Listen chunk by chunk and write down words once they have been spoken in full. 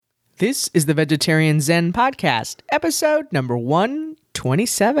This is the Vegetarian Zen Podcast, episode number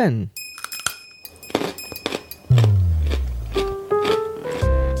 127.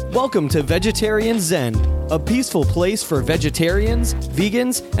 Welcome to Vegetarian Zen, a peaceful place for vegetarians,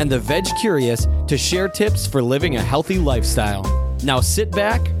 vegans, and the veg curious to share tips for living a healthy lifestyle. Now sit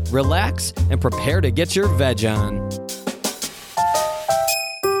back, relax, and prepare to get your veg on.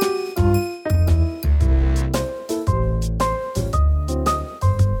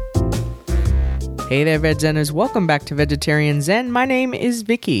 Hey there, Veg Zenners. Welcome back to Vegetarian Zen. My name is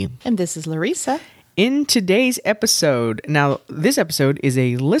Vicky. And this is Larissa. In today's episode, now this episode is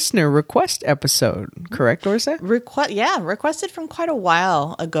a listener request episode, correct, Larissa? Requested from quite a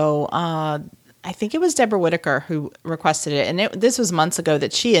while ago. I think it was Deborah Whitaker who requested it, and this was months ago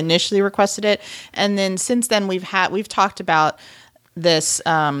that she initially requested it, and then since then we've talked about this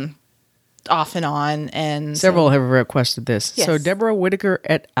off and on, and several have requested this. Yes. So Deborah Whitaker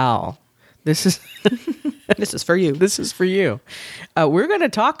et al. This is this is for you. This is for you. We're going to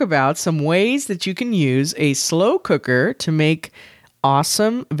talk about some ways that you can use a slow cooker to make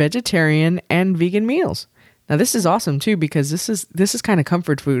awesome vegetarian and vegan meals. Now, this is awesome too because this is kind of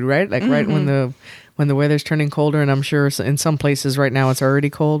comfort food, right? Like right when the weather's turning colder, and I'm sure in some places right now it's already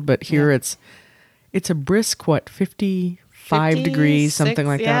cold, but here it's a brisk 55 degrees, something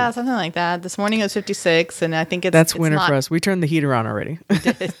like that. Yeah, something like that. This morning it was 56, and I think that's winter for us. We turned the heater on already.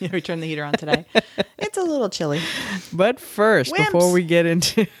 We turned the heater on today. It's a little chilly. But first, before we get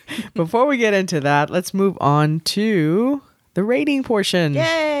into that, let's move on to the rating portion.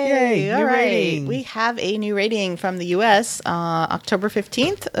 Yay! All right. Rating. We have a new rating from the U.S. October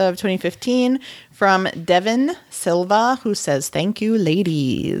 15th of 2015 from Devin Silva, who says, "Thank you,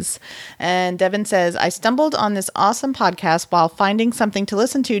 ladies." And Devin says, "I stumbled on this awesome podcast while finding something to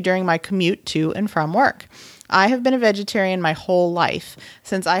listen to during my commute to and from work. I have been a vegetarian my whole life.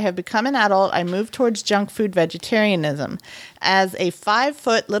 Since I have become an adult, I moved towards junk food vegetarianism. As a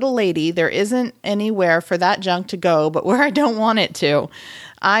 5-foot little lady, there isn't anywhere for that junk to go but where I don't want it to.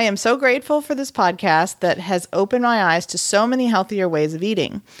 I am so grateful for this podcast that has opened my eyes to so many healthier ways of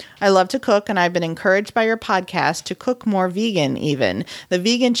eating. I love to cook, and I've been encouraged by your podcast to cook more vegan even. The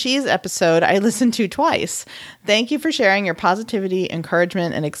vegan cheese episode I listened to twice. Thank you for sharing your positivity,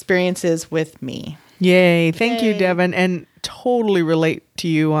 encouragement, and experiences with me." Yay. Thank you, Devin. And totally relate to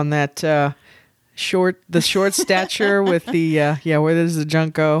you on that short stature with the, where does the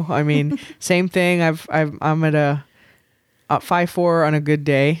junk go? I mean, same thing. I'm at a 5'4" on a good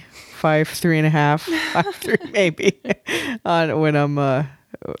day, 5'3.5", 5'3" maybe, when I'm,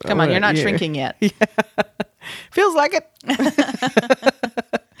 come on, you're not shrinking yet. Yeah. Feels like it.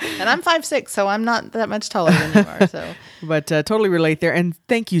 And I'm 5'6", so I'm not that much taller than you are. So, but totally relate there. And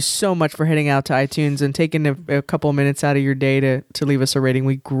thank you so much for heading out to iTunes and taking a couple of minutes out of your day to leave us a rating.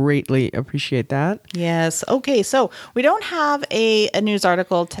 We greatly appreciate that. Yes. Okay. So we don't have a news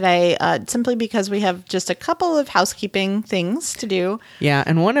article today, simply because we have just a couple of housekeeping things to do. Yeah,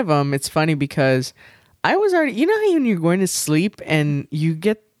 and one of them, it's funny because I was already, you know how when you're going to sleep and you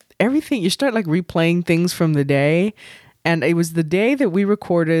get everything, you start like replaying things from the day. And it was the day that we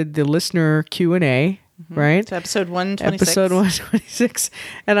recorded the listener Q&A, right? So episode 126. Episode 126.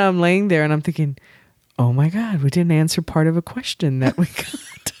 And I'm laying there and I'm thinking, oh my God, we didn't answer part of a question that we got.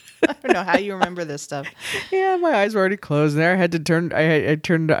 I don't know how you remember this stuff. Yeah, my eyes were already closed there. I had to turn. I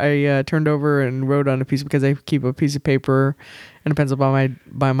turned over and wrote on a piece, because I keep a piece of paper and a pencil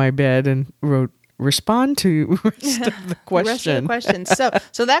by my bed, and wrote, "Respond to rest of the question."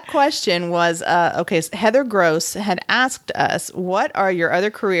 So that question was, so Heather Gross had asked us, what are your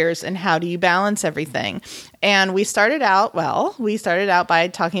other careers and how do you balance everything? And we started out by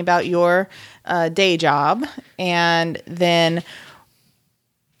talking about your day job, and then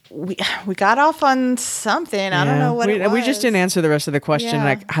we got off on something. I don't know what it was. We just didn't answer the rest of the question,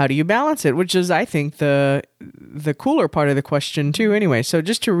 like how do you balance it, which is, I think, the cooler part of the question too. Anyway, so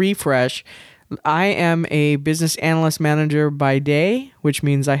just to refresh, I am a business analyst manager by day, which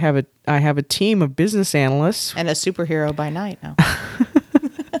means I have a team of business analysts and a superhero by night now.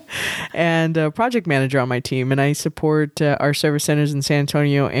 And a project manager on my team, and I support our service centers in San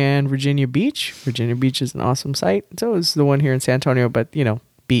Antonio and Virginia Beach. Virginia Beach is an awesome site. So is the one here in San Antonio, but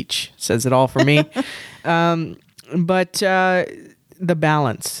beach says it all for me. But the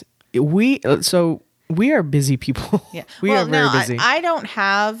balance, we are busy people. Yeah. We are very busy. I don't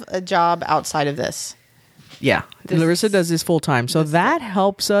have a job outside of this. Yeah. Larissa does this full time. So that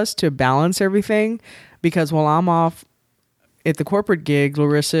helps us to balance everything, because while I'm off at the corporate gig,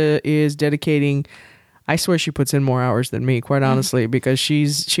 Larissa is dedicating I swear she puts in more hours than me, quite honestly, because she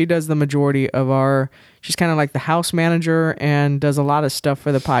does the majority of she's kind of like the house manager and does a lot of stuff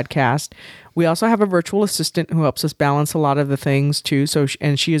for the podcast. We also have a virtual assistant who helps us balance a lot of the things too.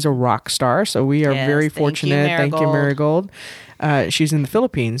 And she is a rock star. So we are very fortunate. Thank you, Marigold. She's in the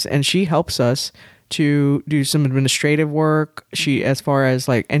Philippines and she helps us to do some administrative work. As far as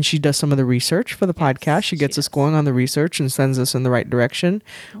and she does some of the research for the podcast. She gets us going on the research and sends us in the right direction,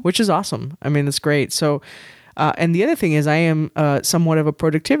 which is awesome. I mean, that's great. So, and the other thing is I am somewhat of a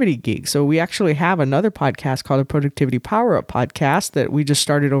productivity geek. So we actually have another podcast called a Productivity Power Up podcast that we just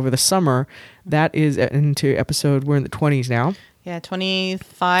started over the summer. That is we're in the 20s now. Yeah,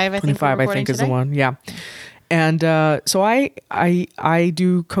 25, 25, I think is the one. Yeah. And so I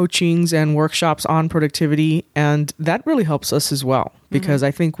do coachings and workshops on productivity, and that really helps us as well, because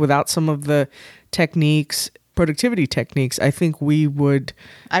I think without some of the productivity techniques, I think we would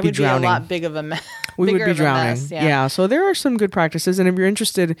be drowning. Be a lot big of a mess. We would be drowning. Yeah. So there are some good practices, and if you're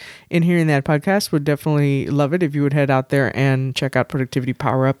interested in hearing that podcast, would definitely love it if you would head out there and check out Productivity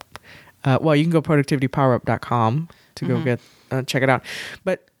Power Up. Well, you can go productivitypowerup.com to go check it out.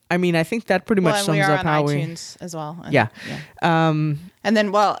 But I mean, I think that pretty much sums up how we... iTunes as well. Yeah. And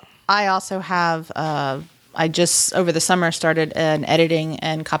then, I also have... I just, over the summer, started an editing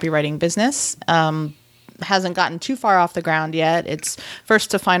and copywriting business. Hasn't gotten too far off the ground yet. It's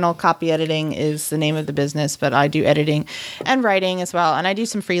First to Final Copy Editing is the name of the business, but I do editing and writing as well. And I do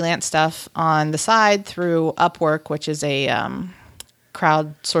some freelance stuff on the side through Upwork, which is a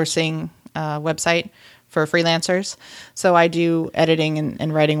crowdsourcing website for freelancers. So I do editing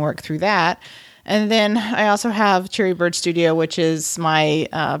and writing work through that. And then I also have Cherry Bird Studio, which is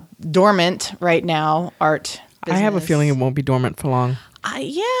my dormant right now art business. I have a feeling it won't be dormant for long.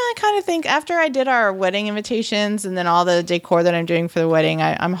 I kind of think after I did our wedding invitations and then all the decor that I'm doing for the wedding,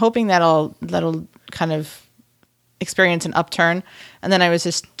 I'm hoping that'll kind of experience an upturn. And then I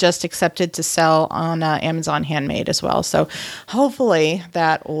was just accepted to sell on Amazon Handmade as well. So hopefully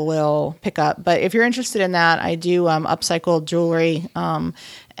that will pick up. But if you're interested in that, I do upcycled jewelry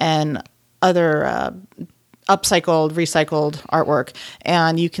and other upcycled, recycled artwork.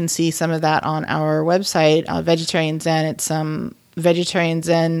 And you can see some of that on our website, Vegetarian Zen. It's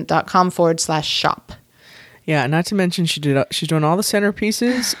vegetarianzen.com/shop. Yeah, not to mention she's doing all the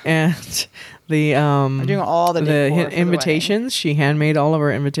centerpieces and the I'm doing all the invitations. She handmade all of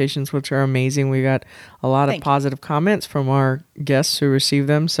our invitations, which are amazing. We got a lot of positive comments from our guests who received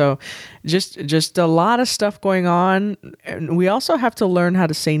them. So just a lot of stuff going on. And we also have to learn how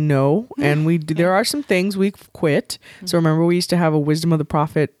to say no. And there are some things we've quit. So remember, we used to have a Wisdom of the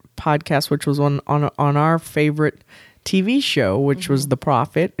Prophet podcast, which was on our favorite TV show, which was The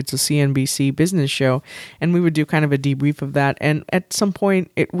Prophet. It's a CNBC business show, and we would do kind of a debrief of that. And at some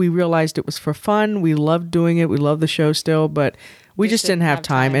point, we realized it was for fun. We loved doing it. We love the show still, but we just didn't have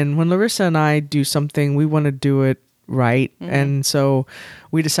time. And when Larissa and I do something, we want to do it right. And so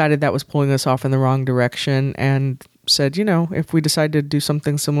we decided that was pulling us off in the wrong direction, and said, if we decide to do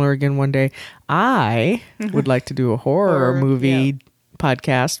something similar again one day, I would like to do a horror movie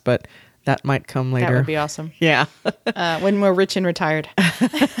podcast, but that might come later. That would be awesome. Yeah. When we're rich and retired.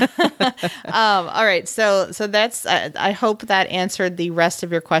 All right. So that's, I hope that answered the rest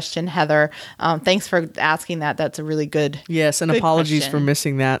of your question, Heather. Thanks for asking that. That's a really good Yes. And apologies question. For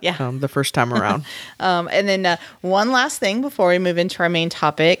missing that the first time around. And then one last thing before we move into our main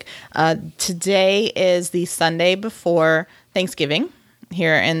topic. Today is the Sunday before Thanksgiving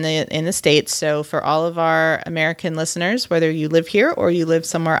here in the States. So for all of our American listeners, whether you live here or you live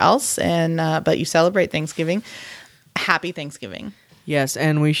somewhere else and but you celebrate Thanksgiving, happy Thanksgiving. Yes,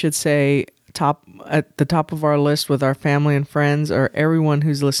 and we should say at the top of our list with our family and friends, or everyone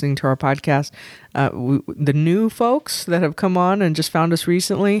who's listening to our podcast, the new folks that have come on and just found us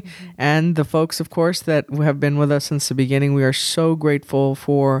recently, and the folks, of course, that have been with us since the beginning. We are so grateful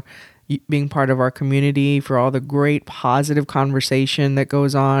for being part of our community, for all the great positive conversation that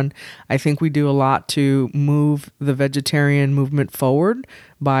goes on. I think we do a lot to move the vegetarian movement forward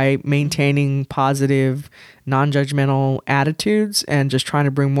by maintaining positive, non-judgmental attitudes and just trying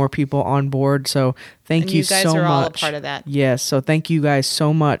to bring more people on board. So thank you so much. You guys are all a part of that. Yes. So thank you guys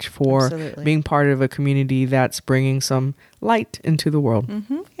so much for being part of a community that's bringing some light into the world.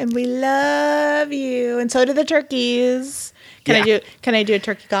 And we love you. And so do the turkeys. Can I do a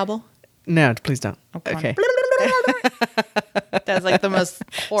turkey gobble? No, please don't. Okay. That's like the most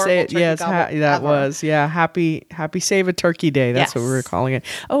horrible turkey gobble that ever. was. Yeah. Happy Save a Turkey Day. That's what we were calling it.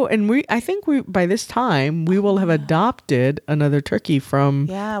 Oh, and I think by this time we will have adopted another turkey from.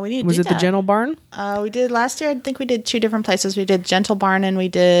 Yeah, we need. Was it the Gentle Barn? We did last year. I think we did 2 different places. We did Gentle Barn and we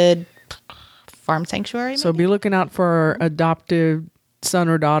did farm sanctuary. So be looking out for our adoptive son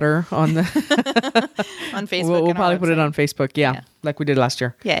or daughter on the on Facebook. We'll probably put it on Facebook. Yeah, like we did last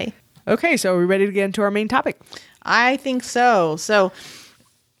year. Yay. Okay, so are we ready to get into our main topic? I think so. So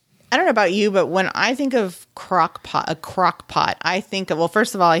I don't know about you, but when I think of a crock pot, I think of, well,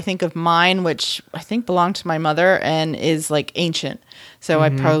 first of all, I think of mine, which I think belonged to my mother and is like ancient. So I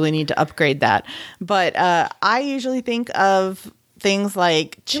probably need to upgrade that. But I usually think of things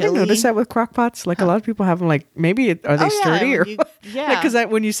like chili. Did you notice that with crock pots? Like a lot of people have them like, maybe are they sturdy? Or yeah. Because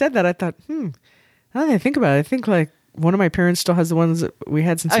when you said that, I thought, now that I think about it, I think like one of my parents still has the ones that we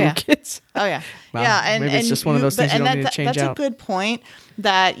had since we were kids. Oh, yeah. Wow. Yeah. And maybe it's just one of those things you don't need to change that's out. a good point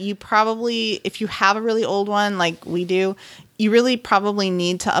that you probably, if you have a really old one like we do, you really probably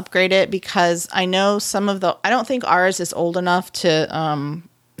need to upgrade it because I know I don't think ours is old enough to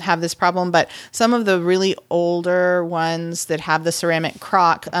have this problem, but some of the really older ones that have the ceramic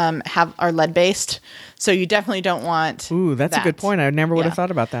crock are lead based. So you definitely don't want. Ooh, that's a good point. I never would have thought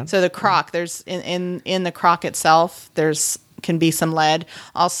about that. So the crock, there's in the crock itself, can be some lead.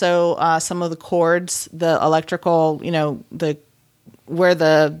 Also, some of the cords, the electrical, where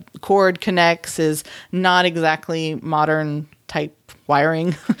the cord connects is not exactly modern type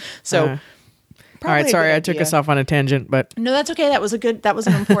wiring. So. All right, sorry, I took us off on a tangent, but no, that's okay. That was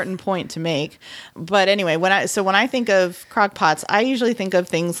an important point to make. But anyway, when I think of crock pots, I usually think of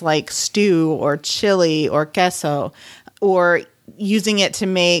things like stew or chili or queso, or using it to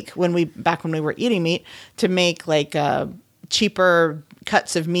make back when we were eating meat, to make like cheaper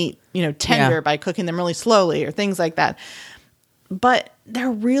cuts of meat, tender by cooking them really slowly or things like that. But there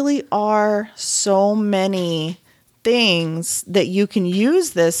really are so many things that you can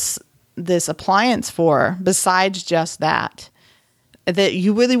use this appliance for besides just that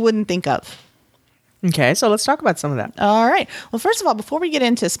you really wouldn't think of. Okay, so let's talk about some of that. All right. Well, first of all, before we get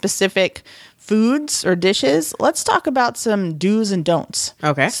into specific foods or dishes, let's talk about some do's and don'ts.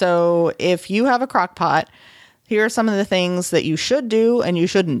 Okay. So if you have a crock pot, here are some of the things that you should do and you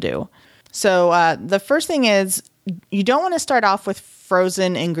shouldn't do. So the first thing is you don't want to start off with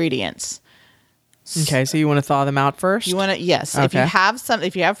frozen ingredients. Okay, so you want to thaw them out first? You want to, yes. Okay.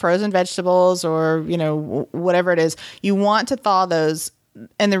 If you have frozen vegetables or, whatever it is, you want to thaw those.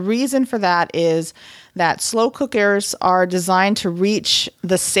 And the reason for that is that slow cookers are designed to reach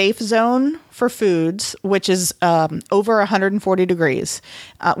the safe zone for foods, which is over 140 degrees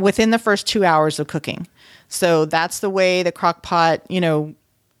within the first 2 hours of cooking. So that's the way the crock pot,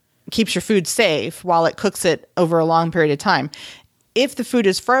 keeps your food safe while it cooks it over a long period of time. If the food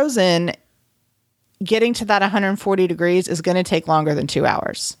is frozen, getting to that 140 degrees is going to take longer than 2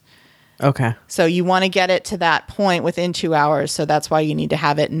 hours. Okay. So you want to get it to that point within 2 hours. So that's why you need to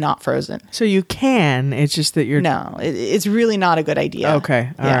have it not frozen. So you can, it's just that you're... No, it's really not a good idea.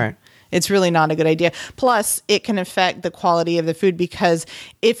 Okay. All right. It's really not a good idea. Plus, it can affect the quality of the food because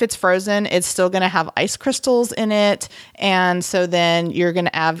if it's frozen, it's still going to have ice crystals in it, and so then you're going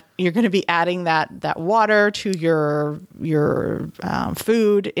to be adding that water to your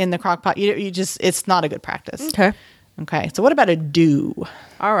food in the crock pot. It's not a good practice. Okay. Okay. So what about a do?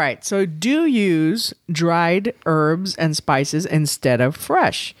 All right. So do use dried herbs and spices instead of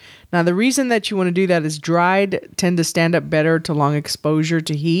fresh. Now, the reason that you want to do that is dried tend to stand up better to long exposure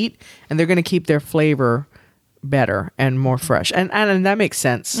to heat, and they're going to keep their flavor better and more fresh. And that makes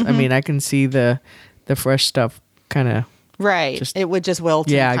sense. Mm-hmm. I mean, I can see the fresh stuff kind of... Right. It would just wilt.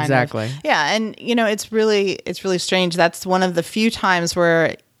 Yeah, exactly. Yeah. And, it's really strange. That's one of the few times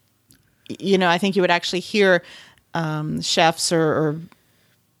where, I think you would actually hear chefs or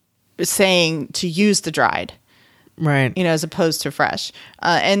saying to use the dried. Right. As opposed to fresh.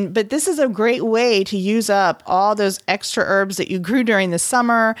 But this is a great way to use up all those extra herbs that you grew during the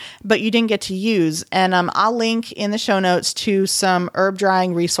summer, but you didn't get to use. And I'll link in the show notes to some herb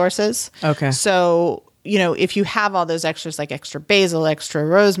drying resources. Okay. So, if you have all those extras, like extra basil, extra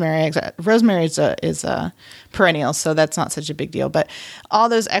rosemary, rosemary is a perennial, so that's not such a big deal. But all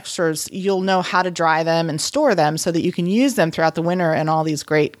those extras, you'll know how to dry them and store them so that you can use them throughout the winter in all these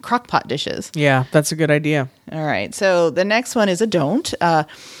great crock pot dishes. Yeah, that's a good idea. All right. So the next one is a don't.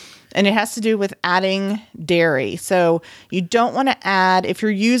 And it has to do with adding dairy. So you don't want to add, if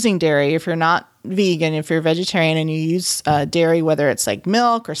you're using dairy, if you're not vegan, if you're a vegetarian and you use dairy, whether it's like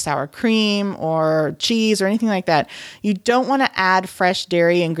milk or sour cream or cheese or anything like that, you don't want to add fresh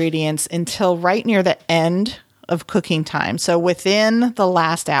dairy ingredients until right near the end of cooking time. So within the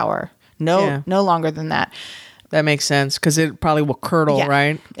last hour, no longer than that. That makes sense because it probably will curdle,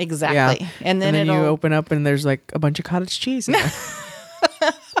 right? Exactly. Yeah. And then you open up and there's like a bunch of cottage cheese in there.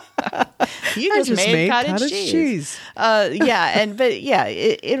 You I just made cottage cheese.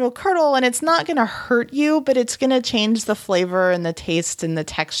 It'll curdle, and it's not going to hurt you, but it's going to change the flavor and the taste and the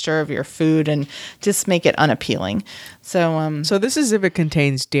texture of your food and just make it unappealing. So, So this is if it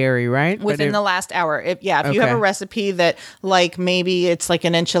contains dairy, right? within the last hour, if you have a recipe that, like, maybe it's like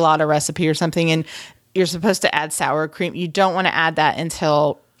an enchilada recipe or something, and you're supposed to add sour cream, you don't want to add that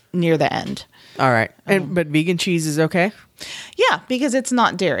until near the end. All right. But vegan cheese is okay? Yeah, because it's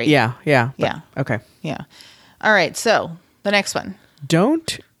not dairy. Yeah. Okay. Yeah. All right. So the next one.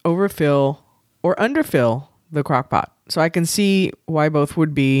 Don't overfill or underfill the crock pot. So I can see why both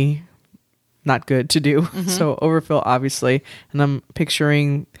would be not good to do. So overfill, obviously. And I'm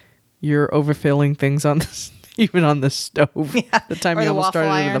picturing you're overfilling things on this. Even on the stove. Yeah. The time you almost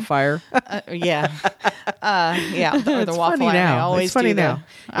started with the fire. Or the waffle iron. Now. I always do the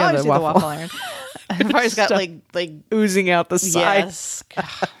waffle iron. I've always got like oozing out the side. Yes.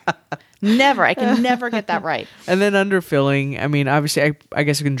 Never. I can never get that right. And then underfilling. I mean, obviously, I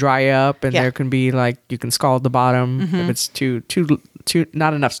guess it can dry up, and there can be like you can scald the bottom if it's too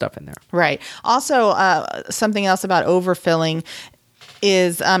not enough stuff in there. Right. Also, something else about overfilling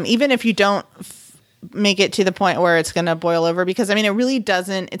is even if you don't make it to the point where it's going to boil over, because I mean, it really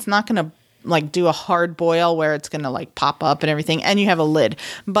doesn't, it's not going to like do a hard boil where it's going to like pop up and everything, and you have a lid.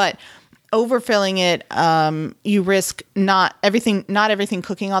 But overfilling it, you risk not everything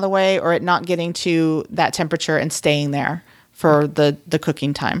cooking all the way, or it not getting to that temperature and staying there for the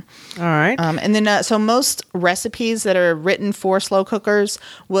cooking time. All right. And then, so most recipes that are written for slow cookers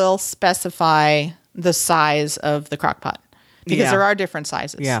will specify the size of the crock pot, because there are different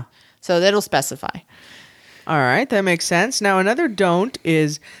sizes. Yeah. So that'll specify. All right, that makes sense. Now, another don't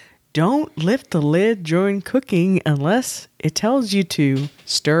is don't lift the lid during cooking unless it tells you to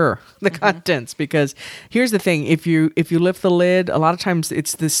stir the contents. Because here's the thing: if you lift the lid, a lot of times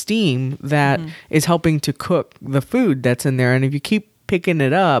it's the steam that is helping to cook the food that's in there, and if you keep picking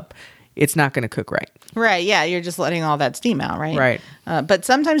it up, it's not going to cook right. Right, yeah, you're just letting all that steam out, right? Right. But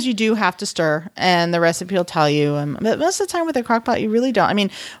sometimes you do have to stir, and the recipe will tell you. But most of the time with a crock pot, you really don't. I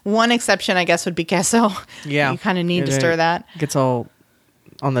mean, one exception, I guess, would be queso. Yeah. You kind of need to stir that. It gets all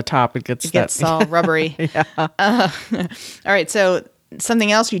on the top. It gets all rubbery. Yeah. All right, so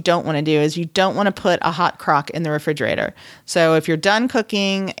something else you don't want to do is you don't want to put a hot crock in the refrigerator. So if you're done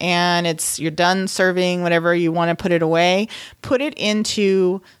cooking and you're done serving whatever, you want to put it away, put it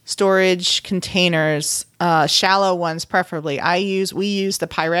into storage containers, shallow ones preferably. We use the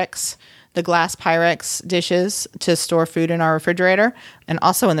Pyrex, the glass Pyrex dishes to store food in our refrigerator, and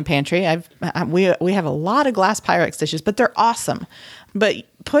also in the pantry. We have a lot of glass Pyrex dishes, but they're awesome. But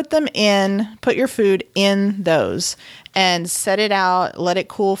put your food in those and set it out, let it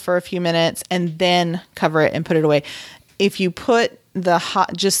cool for a few minutes, and then cover it and put it away. If you put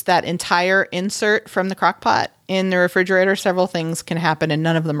just that entire insert from the crock pot in the refrigerator, several things can happen, and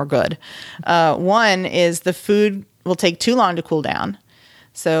none of them are good. One is the food will take too long to cool down.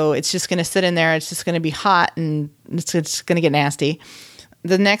 So it's just going to sit in there. It's just going to be hot, and it's going to get nasty.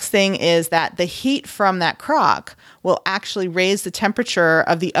 The next thing is that the heat from that crock will actually raise the temperature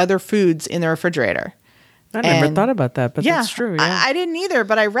of the other foods in the refrigerator. I never thought about that, but that's true. Yeah. I didn't either,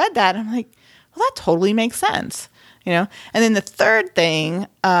 but I read that. And I'm like, well, that totally makes sense. And then the third thing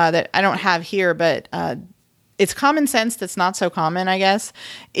that I don't have here, but it's common sense that's not so common, I guess,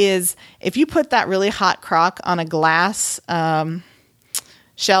 is if you put that really hot crock on a glass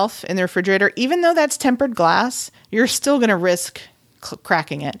shelf in the refrigerator, even though that's tempered glass, you're still going to risk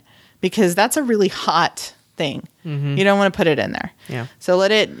cracking it, because that's a really hot thing. You don't want to put it in there. Yeah. So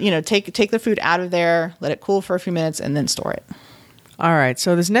let it, take the food out of there, let it cool for a few minutes, and then store it. All right.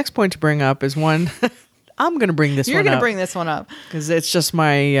 So this next point to bring up is one I'm going to bring this one up. You're going to bring this one up because it's just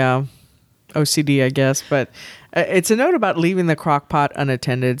my OCD, I guess. But it's a note about leaving the crock pot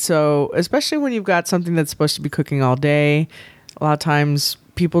unattended. So especially when you've got something that's supposed to be cooking all day, a lot of times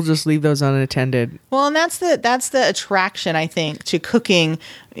people just leave those unattended. Well, and that's the attraction, I think, to cooking,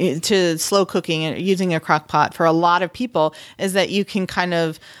 to slow cooking and using a crock pot for a lot of people, is that you can kind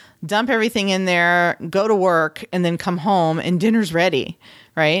of dump everything in there, go to work, and then come home and dinner's ready,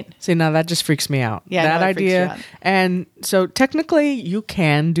 right? See, now that just freaks me out. Yeah, that idea. And so technically you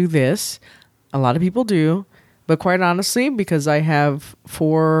can do this. A lot of people do. But quite honestly, because I have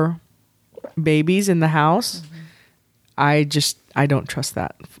 4 babies in the house, I don't trust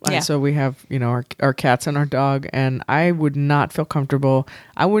that. Yeah. So we have, our cats and our dog, and I would not feel comfortable.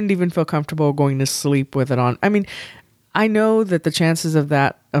 I wouldn't even feel comfortable going to sleep with it on. I mean, I know that the chances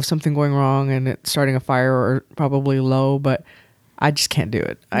of something going wrong and it starting a fire are probably low, but I just can't do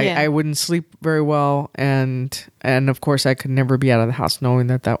it. I wouldn't sleep very well. And of course I could never be out of the house knowing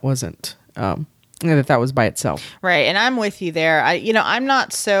that wasn't that was by itself. Right. And I'm with you there.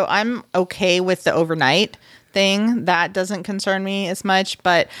 I'm okay with the overnight thing. That doesn't concern me as much,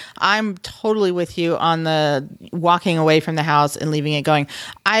 but I'm totally with you on the walking away from the house and leaving it going.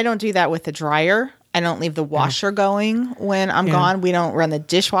 I don't do that with the dryer. I don't leave the washer going when I'm gone. We don't run the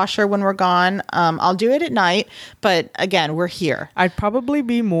dishwasher when we're gone. I'll do it at night, but again, we're here. I'd probably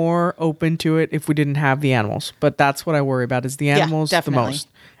be more open to it if we didn't have the animals, but that's what I worry about is the animals the most.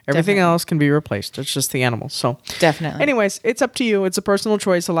 Everything else can be replaced. It's just the animals. So definitely. Anyways, it's up to you. It's a personal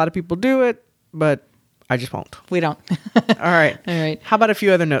choice. A lot of people do it, but I just won't. We don't. All right. All right. How about a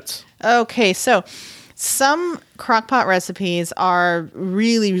few other notes? Okay, so some crockpot recipes are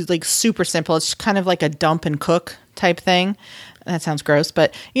really like super simple. It's kind of like a dump and cook type thing. That sounds gross,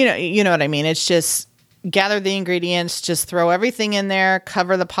 but you know what I mean. It's just gather the ingredients, just throw everything in there,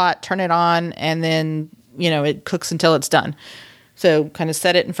 cover the pot, turn it on, and then, it cooks until it's done. So kind of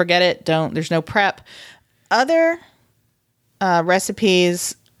set it and forget it. There's no prep. Other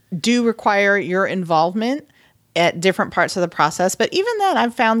recipes do require your involvement at different parts of the process, but even then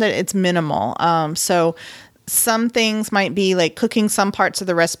I've found that it's minimal. So some things might be like cooking some parts of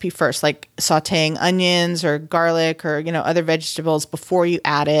the recipe first, like sauteing onions or garlic or, other vegetables before you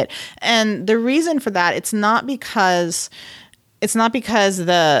add it. And the reason for that, it's not because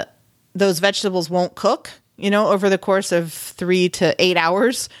those vegetables won't cook, over the course of 3 to 8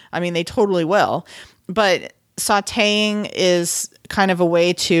 hours. I mean, they totally will, but sauteing is kind of a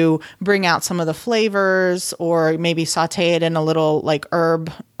way to bring out some of the flavors, or maybe saute it in a little like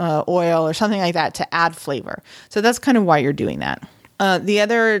herb oil or something like that to add flavor. So that's kind of why you're doing that. The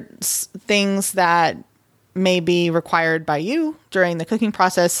other things that may be required by you during the cooking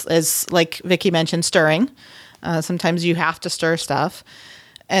process is, like Vicky mentioned, stirring. Sometimes you have to stir stuff.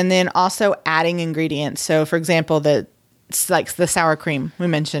 And then also adding ingredients. So for example, the sour cream we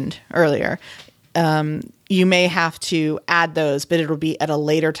mentioned earlier. You may have to add those, but it'll be at a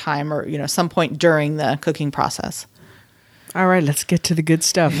later time or, some point during the cooking process. All right, let's get to the good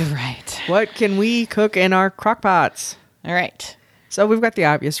stuff. Right. What can we cook in our crock pots? All right. So we've got the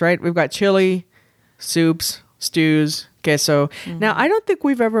obvious, right? We've got chili, soups, stews, queso. Mm-hmm. Now, I don't think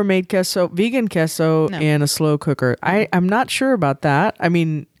we've ever made vegan queso in a slow cooker. I'm not sure about that. I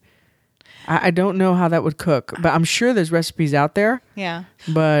mean, I don't know how that would cook, but I'm sure there's recipes out there. Yeah.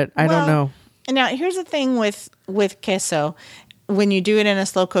 But I don't know. Now, here's the thing with queso. When you do it in a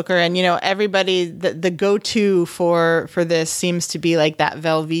slow cooker, and everybody, the go-to for this seems to be like that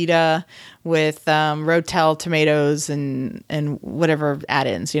Velveeta with Rotel tomatoes and whatever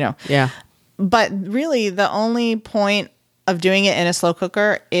add-ins, Yeah. But really, the only point of doing it in a slow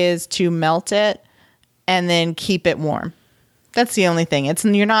cooker is to melt it and then keep it warm. That's the only thing.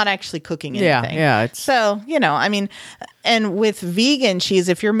 You're not actually cooking anything. Yeah. So, and with vegan cheese,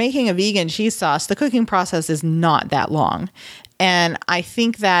 if you're making a vegan cheese sauce, the cooking process is not that long. And I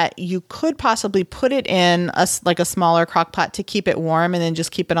think that you could possibly put it in a smaller crock pot to keep it warm and then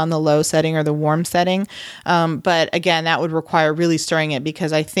just keep it on the low setting or the warm setting. But again, that would require really stirring it,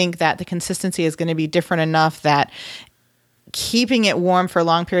 because I think that the consistency is going to be different enough that keeping it warm for a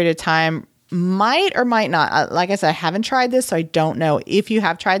long period of time might or might not. Like I said, I haven't tried this, so I don't know. If you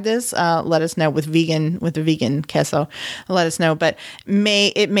have tried this, let us know with the vegan queso. Let us know. But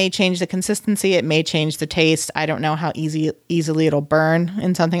it may change the consistency. It may change the taste. I don't know how easily it'll burn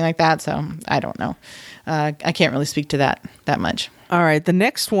in something like that. So I don't know. I can't really speak to that much. All right. The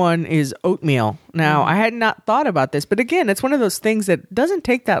next one is oatmeal. Now, I had not thought about this, but again, it's one of those things that doesn't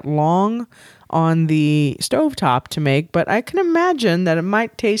take that long on the stovetop to make, but I can imagine that it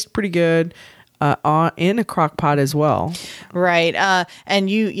might taste pretty good in a crock pot as well. Right. And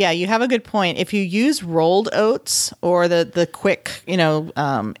you have a good point. If you use rolled oats or the quick,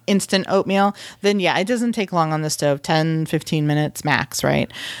 instant oatmeal, then it doesn't take long on the stove, 10, 15 minutes max, right?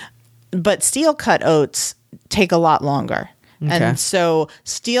 But steel cut oats take a lot longer. Okay. And so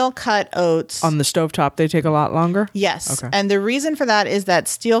steel cut oats on the stovetop, they take a lot longer? Yes. Okay. And the reason for that is that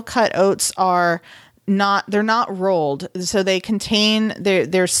steel cut oats they're not rolled. So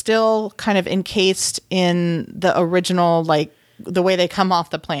they're still kind of encased in the original, like the way they come off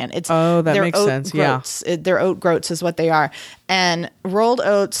the plant. That makes sense. Groats. Yeah. They're oat groats is what they are. And rolled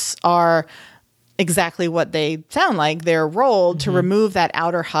oats are exactly what they sound like. They're rolled to remove that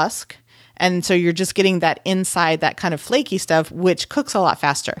outer husk. And so you're just getting that inside, that kind of flaky stuff, which cooks a lot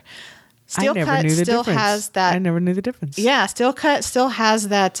faster. Steel cut still has that. I never knew the difference. Yeah, steel cut still has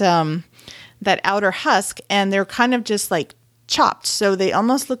that that outer husk, and they're kind of just like chopped, so they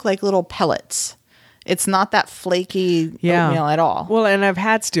almost look like little pellets. It's not that flaky oatmeal at all. Well, and I've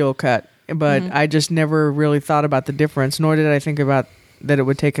had steel cut, but I just never really thought about the difference, nor did I think about that it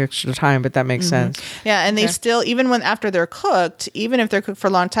would take extra time, but that makes sense. Yeah, and they Okay. still, even when after they're cooked, even if they're cooked for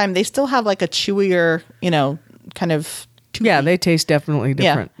a long time, they still have like a chewier, kind of toothy. Yeah, they taste definitely Yeah.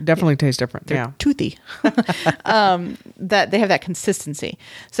 different. Definitely taste different. They're Yeah. toothy. That they have that consistency.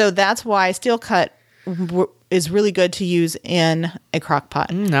 So that's why steel cut is really good to use in a crock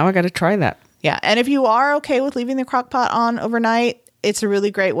pot. Now I got to try that. Yeah. And if you are okay with leaving the crock pot on overnight, it's a really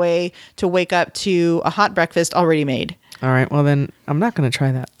great way to wake up to a hot breakfast already made. All right. Well, then I'm not going to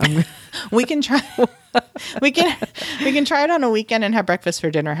try that. We can try we can try it on a weekend and have breakfast for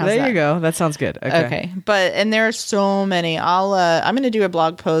dinner. How's There that? you go. That sounds good. Okay. And there are so many. I'm going to do a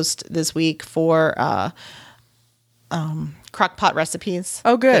blog post this week for crock pot recipes.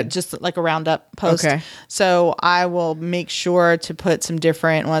 Oh, good. Just like a roundup post. Okay. So I will make sure to put some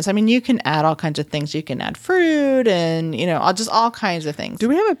different ones. I mean, you can add all kinds of things. You can add fruit and, just all kinds of things. Do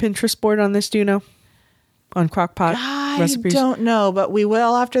we have a Pinterest board on this? Do you know? On crock pot recipes? I don't know, but we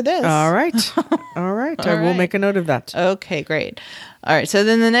will after this. All right. All right. I will right. make a note of that. Okay, great. All right. So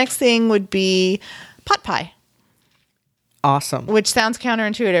then the next thing would be pot pie. Awesome. Which sounds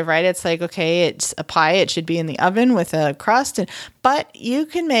counterintuitive, right? It's like, okay, it's a pie. It should be in the oven with a crust. But you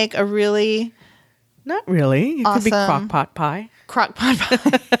can make a really Not really. It could be Awesome. crock pot pie. crock pot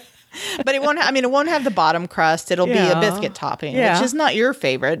pie. But it won't it won't have the bottom crust. It'll be Yeah. a biscuit topping, Yeah. which is not your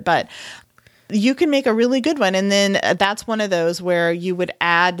favorite, but you can make a really good one. And then that's one of those where you would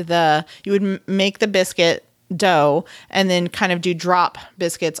make the biscuit dough and then kind of do drop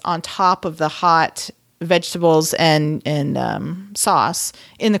biscuits on top of the hot vegetables and sauce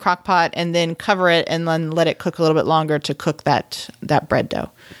in the crock pot, and then cover it and then let it cook a little bit longer to cook that bread dough.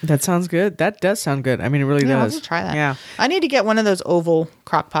 That sounds good. That does sound good. I mean, it really Yeah, I'll does. have to try that. Yeah. I need to get one of those oval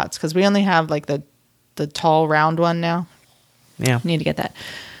crock pots because we only have like the tall round one now. Yeah. I need to get that.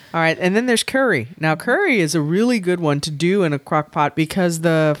 All right. And then there's curry. Now, curry is a really good one to do in a crock pot because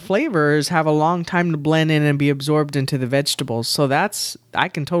the flavors have a long time to blend in and be absorbed into the vegetables. So I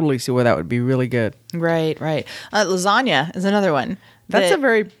can totally see where that would be really good. Right. Lasagna is another one. That's a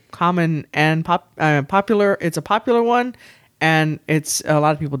very common and popular. It's a popular one, and it's a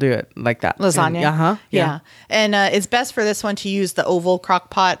lot of people do it like that. lasagna. Uh-huh. Yeah. And it's best for this one to use the oval crock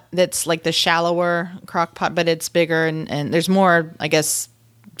pot. That's like the shallower crock pot, but it's bigger and there's more, I guess,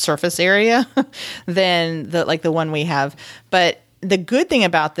 surface area than the one we have. But the good thing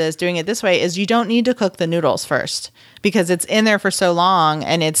about doing it this way is you don't need to cook the noodles first because it's in there for so long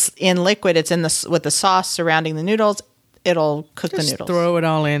and it's in liquid. It's in with the sauce surrounding the noodles. It'll cook the Just noodles. throw it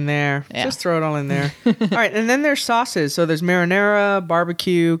all in there. Yeah. Just throw it all in there. All right. And then there's sauces. So there's marinara,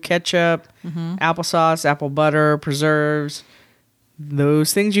 barbecue, ketchup, applesauce, apple butter, preserves.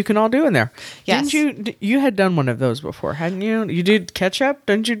 Those things you can all do in there. Yes. Didn't you had done one of those before, hadn't you? You did ketchup?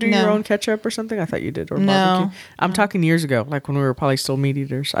 Didn't you do your No. own ketchup or something? I thought you did. Or No. barbecue. I'm talking years ago, like when we were probably still meat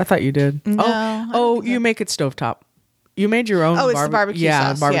eaters. I thought you did. No, I don't you make it stovetop. You made your own. Oh, it's the barbecue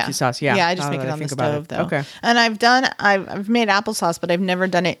sauce. barbecue sauce. Yeah, Yeah, I just now make that it I on the think about stove it. though. Okay. And I've made applesauce, but I've never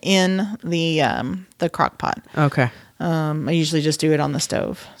done it in the crock pot. Okay. I usually just do it on the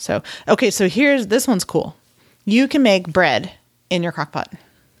stove. So, okay, so this one's cool. You can make bread in your crock pot.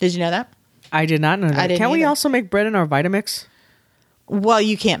 Did you know that? I did not know that. didn't Can we either. also make bread in our Vitamix? Well,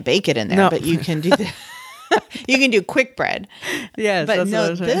 you can't bake it in there, No. but you can do you can do quick bread. Yes. But that's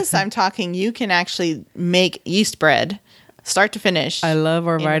what no, I'm saying. I'm talking, you can actually make yeast bread, start to finish. I love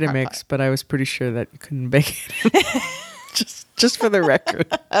our in your crock Vitamix, pot. but I was pretty sure that you couldn't bake it. just for the record.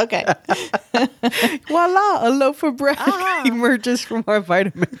 Okay. Voila, a loaf of bread Ah. emerges from our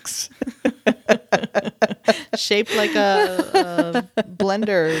Vitamix. Shaped like a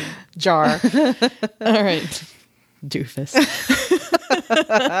blender jar. All right. Doofus.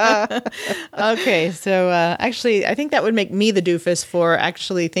 Okay, so actually, I think that would make me the doofus for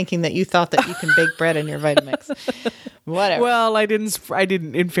actually thinking that you thought that you can bake bread in your Vitamix. Whatever. Well, I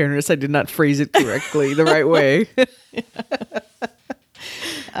didn't, in fairness, I did not phrase it correctly the right way.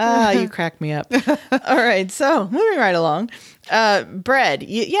 You crack me up. All right, so moving right along. Bread.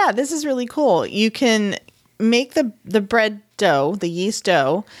 Yeah, this is really cool. You can make the bread dough, the yeast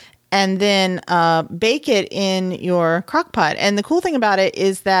dough, and then bake it in your crock pot. And the cool thing about it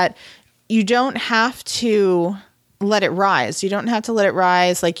is that you don't have to let it rise. You don't have to let it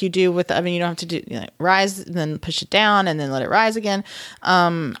rise like you do with the oven. You don't have to do rise and then push it down and then let it rise again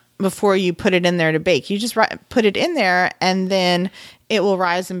before you put it in there to bake. You just put it in there and then it will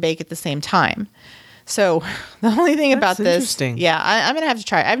rise and bake at the same time. So the only thing about this, interesting. yeah, I'm gonna have to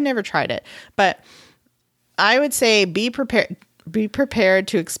try it. I've never tried it, but I would say be prepared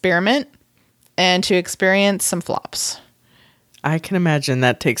to experiment and to experience some flops. I can imagine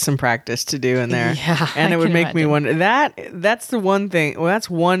that takes some practice to do in there. Yeah, and I it would can make me imagine. wonder. That's the one thing. Well, that's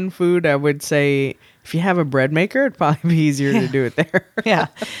one food I would say. If you have a bread maker, it'd probably be easier to do it there. Yeah.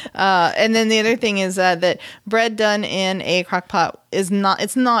 And then the other thing is that bread done in a crock pot it's not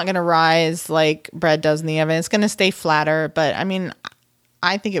going to rise like bread does in the oven. It's going to stay flatter, but I mean,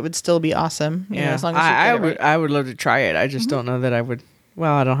 I think it would still be awesome. You know, as long as you get it right. I would love to try it. I just don't know that I would.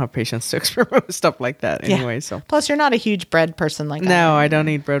 Well, I don't have patience to experiment with stuff like that anyway. So Plus, you're not a huge bread person like no, I don't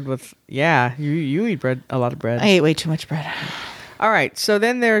eat bread with. Yeah, you eat bread, a lot of bread. I ate way too much bread. All right, so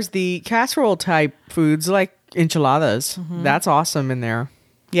then there's the casserole type foods like enchiladas. That's awesome in there.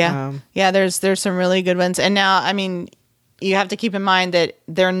 Yeah. Yeah, there's some really good ones. And now, I mean, you have to keep in mind that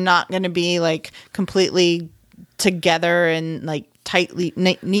they're not going to be like completely together and like tightly,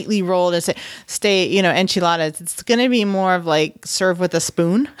 neatly rolled and stay, you know, enchiladas. It's going to be more of like serve with a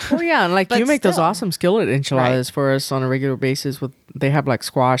spoon. Oh yeah, and like But you make those still. awesome skillet enchiladas for us on a regular basis. They have like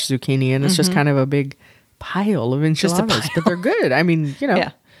squash, zucchini, and it's just kind of a big pile of enchiladas. But they're good. I mean, you know.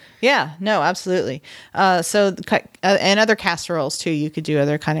 Yeah. Yeah, no, absolutely. And other casseroles too. You could do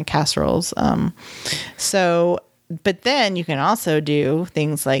other kind of casseroles. But then you can also do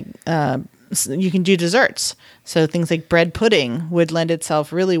things like you can do desserts. So things like bread pudding would lend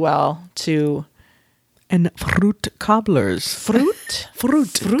itself really well to And fruit cobblers. fruit.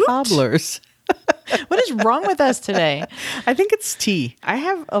 Fruit cobblers. What is wrong with us today? I think it's tea. I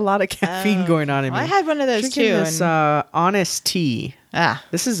have a lot of caffeine going on in me. I had one of those Drinking too. This Honest tea.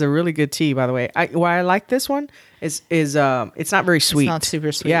 This is a really good tea, by the way. Why I like this one is it's not very sweet. not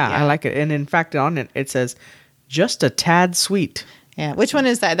super sweet, Yeah, yeah. I like it. And in fact, on it says just a tad sweet. Yeah. Which one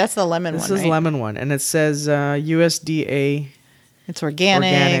is that? That's the lemon This one, is right? lemon one, and it says USDA. It's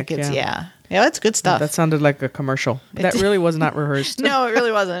organic. It's yeah. Yeah, it's good stuff. That sounded like a commercial. That really was not rehearsed. No, it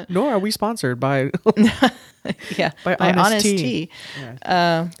really wasn't. Nor are we sponsored by. Yeah, By by Honest Honest Tea. Tea.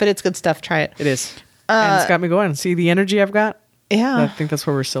 But it's good stuff. Try it. It is. And it's got me going. See the energy I've got? I Yeah. think that's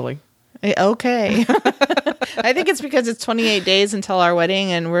where we're silly. Okay. I think it's because it's 28 days until our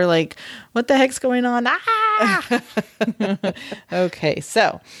wedding, and we're like, what the heck's going on? Ah! Okay,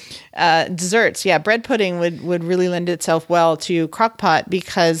 so desserts. Yeah, bread pudding would really lend itself well to crock pot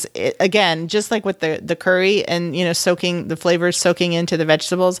because, again, just like with the curry and, you know, soaking the flavors soaking into the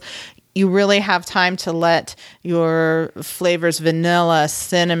vegetables, you really have time to let your flavors, vanilla,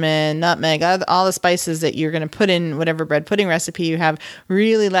 cinnamon, nutmeg, all the spices that you're going to put in whatever bread pudding recipe you have,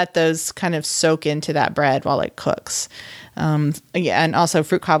 really let those kind of soak into that bread while it cooks. Yeah, and also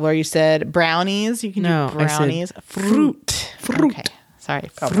fruit cobbler, you said brownies. You can No, do I said brownies. fruit. Okay.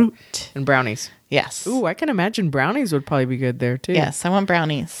 Sorry. Cobbler. Fruit. And brownies. Yes. Ooh, I can imagine brownies would probably be good there too. Yes, I want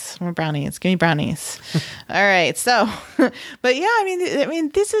brownies. I want brownies. Give me brownies. All right. So, but yeah, I mean,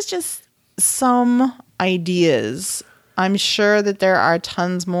 this is just some ideas. I'm sure that there are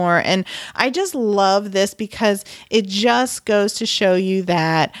tons more. And I just love this because it just goes to show you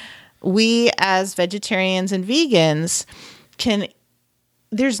that we as vegetarians and vegans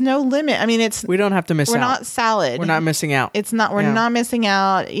there's no limit. I mean, We don't have to miss out. we're not salad. We're not missing out. We're Yeah. not missing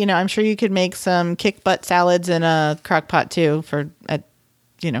out. You know, I'm sure you could make some kick butt salads in a crock pot too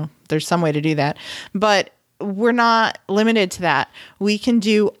you know, there's some way to do that. But we're not limited to that. We can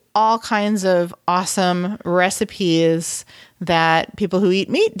do all kinds of awesome recipes that people who eat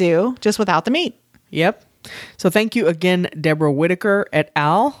meat do just without the meat. Yep. So thank you again, Deborah Whitaker et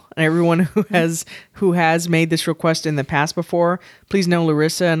al., and everyone who has made this request in the past before. Please know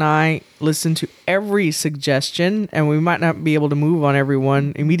Larissa and I listen to every suggestion, and we might not be able to move on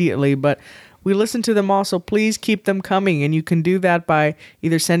everyone immediately, but we listen to them all, so please keep them coming. And you can do that by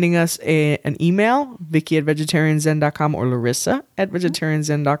either sending us an email, Vicky@vegetarianzen.com, or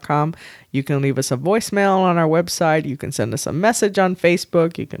Larissa@vegetarianzen.com. You can leave us a voicemail on our website. You can send us a message on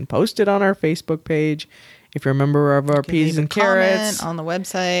Facebook. You can post it on our Facebook page. If you're a member of our Peas Leave a and Carrots. comment on the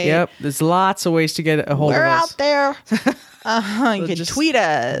website. Yep, there's lots of ways to get a hold We're of us. out there. You can just- tweet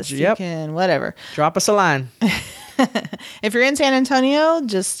us. You Yep. can whatever. Drop us a line. If you're in San Antonio,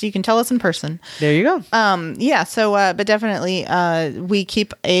 you can tell us in person. There you go. Yeah. So, but definitely, we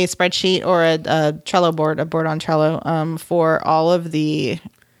keep a spreadsheet or a Trello board, a board on Trello, for all of the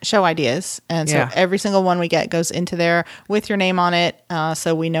show ideas. And so Yeah. every single one we get goes into there with your name on it.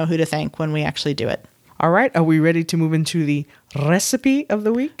 So we know who to thank when we actually do it. All right, are we ready to move into the recipe of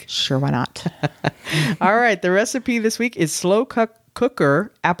the week? Sure. Why not? All right, the recipe this week is slow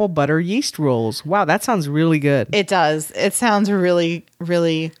cooker apple butter yeast rolls. Wow, that sounds really good. It does. It sounds really,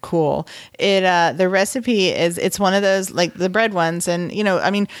 really cool. The recipe it's one of those like the bread ones. And,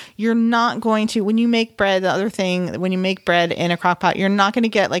 you're not going to, when you make bread, the other thing, when you make bread in a crock pot, you're not going to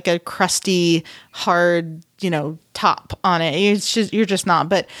get like a crusty, hard, top on it. You're just not.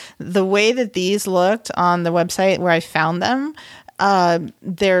 But the way that these looked on the website where I found them,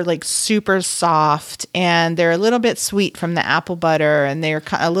 they're like super soft and they're a little bit sweet from the apple butter and they're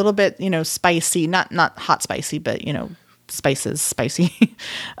a little bit, spicy, not hot spicy, but, spices spicy.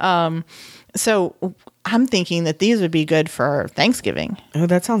 So I'm thinking that these would be good for Thanksgiving. Oh,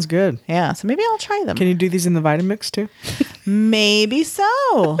 that sounds good. Yeah. So maybe I'll try them. Can you do these in the Vitamix too? Maybe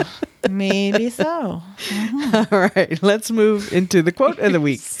so. Maybe so. Mm-hmm. All right. Let's move into the quote of the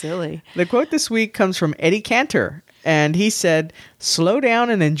week. Silly. The quote this week comes from Eddie Cantor. And he said, slow down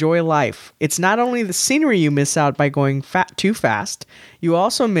and enjoy life. It's not only the scenery you miss out by going too fast, you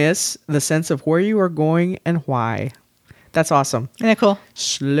also miss the sense of where you are going and why. That's awesome. Isn't that cool?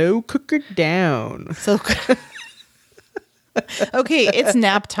 Slow cooker down. So okay, it's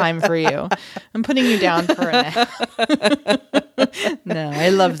nap time for you. I'm putting you down for a nap. No, I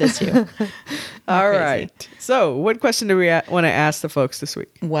love this you. All right. So what question do we want to ask the folks this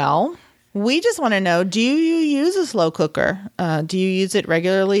week? Well, we just want to know, do you use a slow cooker? Do you use it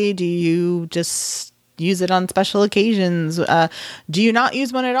regularly? Do you just use it on special occasions? Do you not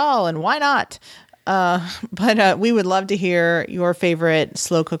use one at all? And why not? But we would love to hear your favorite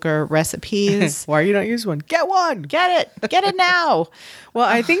slow cooker recipes. Why you not use one? Get one. Get it now. Well,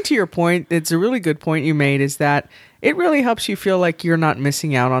 I think to your point, it's a really good point you made is that it really helps you feel like you're not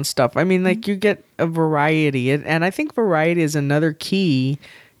missing out on stuff. I mean, like you get a variety and I think variety is another key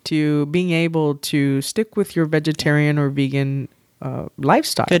to being able to stick with your vegetarian or vegan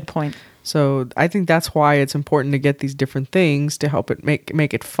lifestyle. Good point. So I think that's why it's important to get these different things to help it make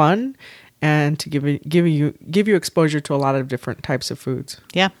it fun and to give you exposure to a lot of different types of foods.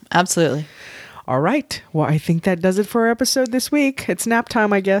 Yeah, absolutely. All right. Well, I think that does it for our episode this week. It's nap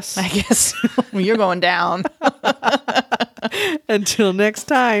time, I guess. You're going down. Until next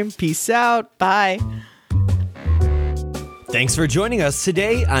time, peace out. Bye. Thanks for joining us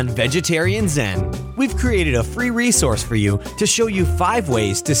today on Vegetarian Zen. We've created a free resource for you to show you 5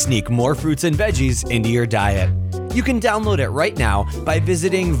 ways to sneak more fruits and veggies into your diet. You can download it right now by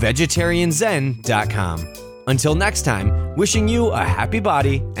visiting vegetarianzen.com. Until next time, wishing you a happy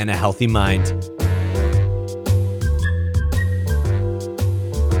body and a healthy mind.